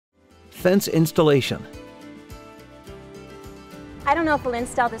fence installation. I don't know if we'll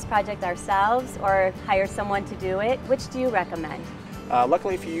install this project ourselves or hire someone to do it. Which do you recommend?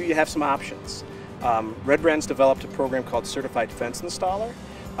 Luckily for you, you have some options. Red Brand's developed a program called Certified Fence Installer.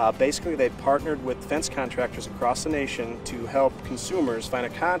 Basically, they've partnered with fence contractors across the nation to help consumers find a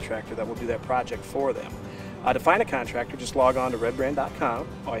contractor that will do that project for them. To find a contractor, just log on to redbrand.com.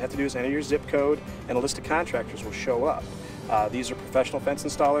 All you have to do is enter your zip code and a list of contractors will show up. These are professional fence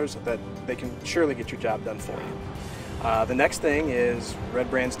installers that they can surely get your job done for you. The next thing is Red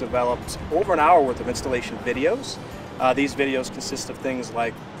Brand's developed over an hour worth of installation videos. These videos consist of things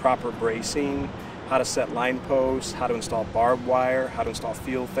like proper bracing, how to set line posts, how to install barbed wire, how to install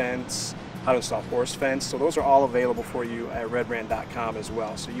field fence, how to install horse fence. So those are all available for you at redbrand.com as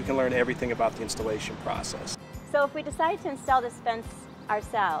well. So you can learn everything about the installation process. So if we decide to install this fence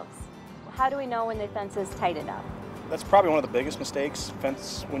ourselves, how do we know when the fence is tight enough? That's probably one of the biggest mistakes. When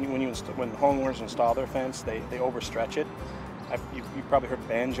homeowners install their fence, they overstretch it. You've probably heard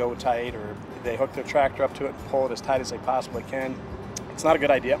banjo tight, or they hook their tractor up to it and pull it as tight as they possibly can. It's not a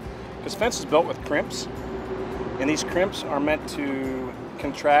good idea because fence is built with crimps, and these crimps are meant to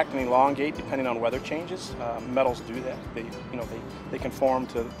contract and elongate depending on weather changes. Metals do that. They conform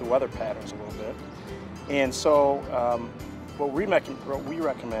to the weather patterns a little bit. And so what we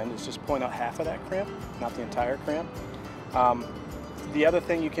recommend is just pulling out half of that crimp, not the entire crimp. The other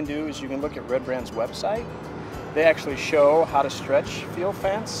thing you can do is you can look at Red Brand's website. They actually show how to stretch field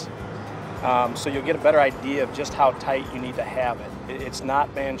fence, so you'll get a better idea of just how tight you need to have it. It's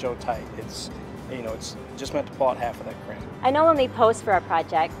not banjo tight. It's just meant to pull out half of that crimp. I know we'll need posts for our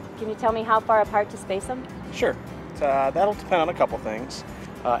project. Can you tell me how far apart to space them? Sure. That'll depend on a couple things.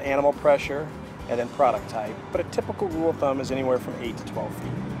 Animal pressure and then product type. But a typical rule of thumb is anywhere from 8 to 12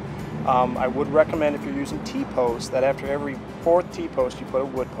 feet. I would recommend, if you're using T-posts, that after every 4th T-post you put a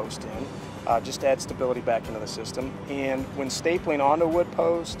wood post in. Just to add stability back into the system. And when stapling onto a wood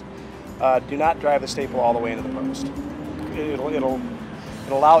post, do not drive the staple all the way into the post. It'll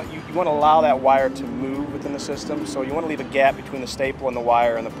allow you want to allow that wire to move within the system. So you want to leave a gap between the staple and the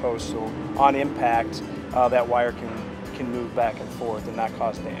wire and the post, so on impact that wire can move back and forth and not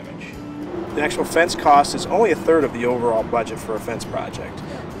cause damage. The actual fence cost is only 1/3 of the overall budget for a fence project.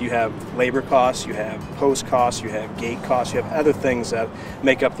 You have labor costs, you have post costs, you have gate costs, you have other things that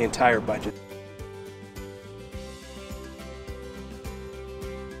make up the entire budget.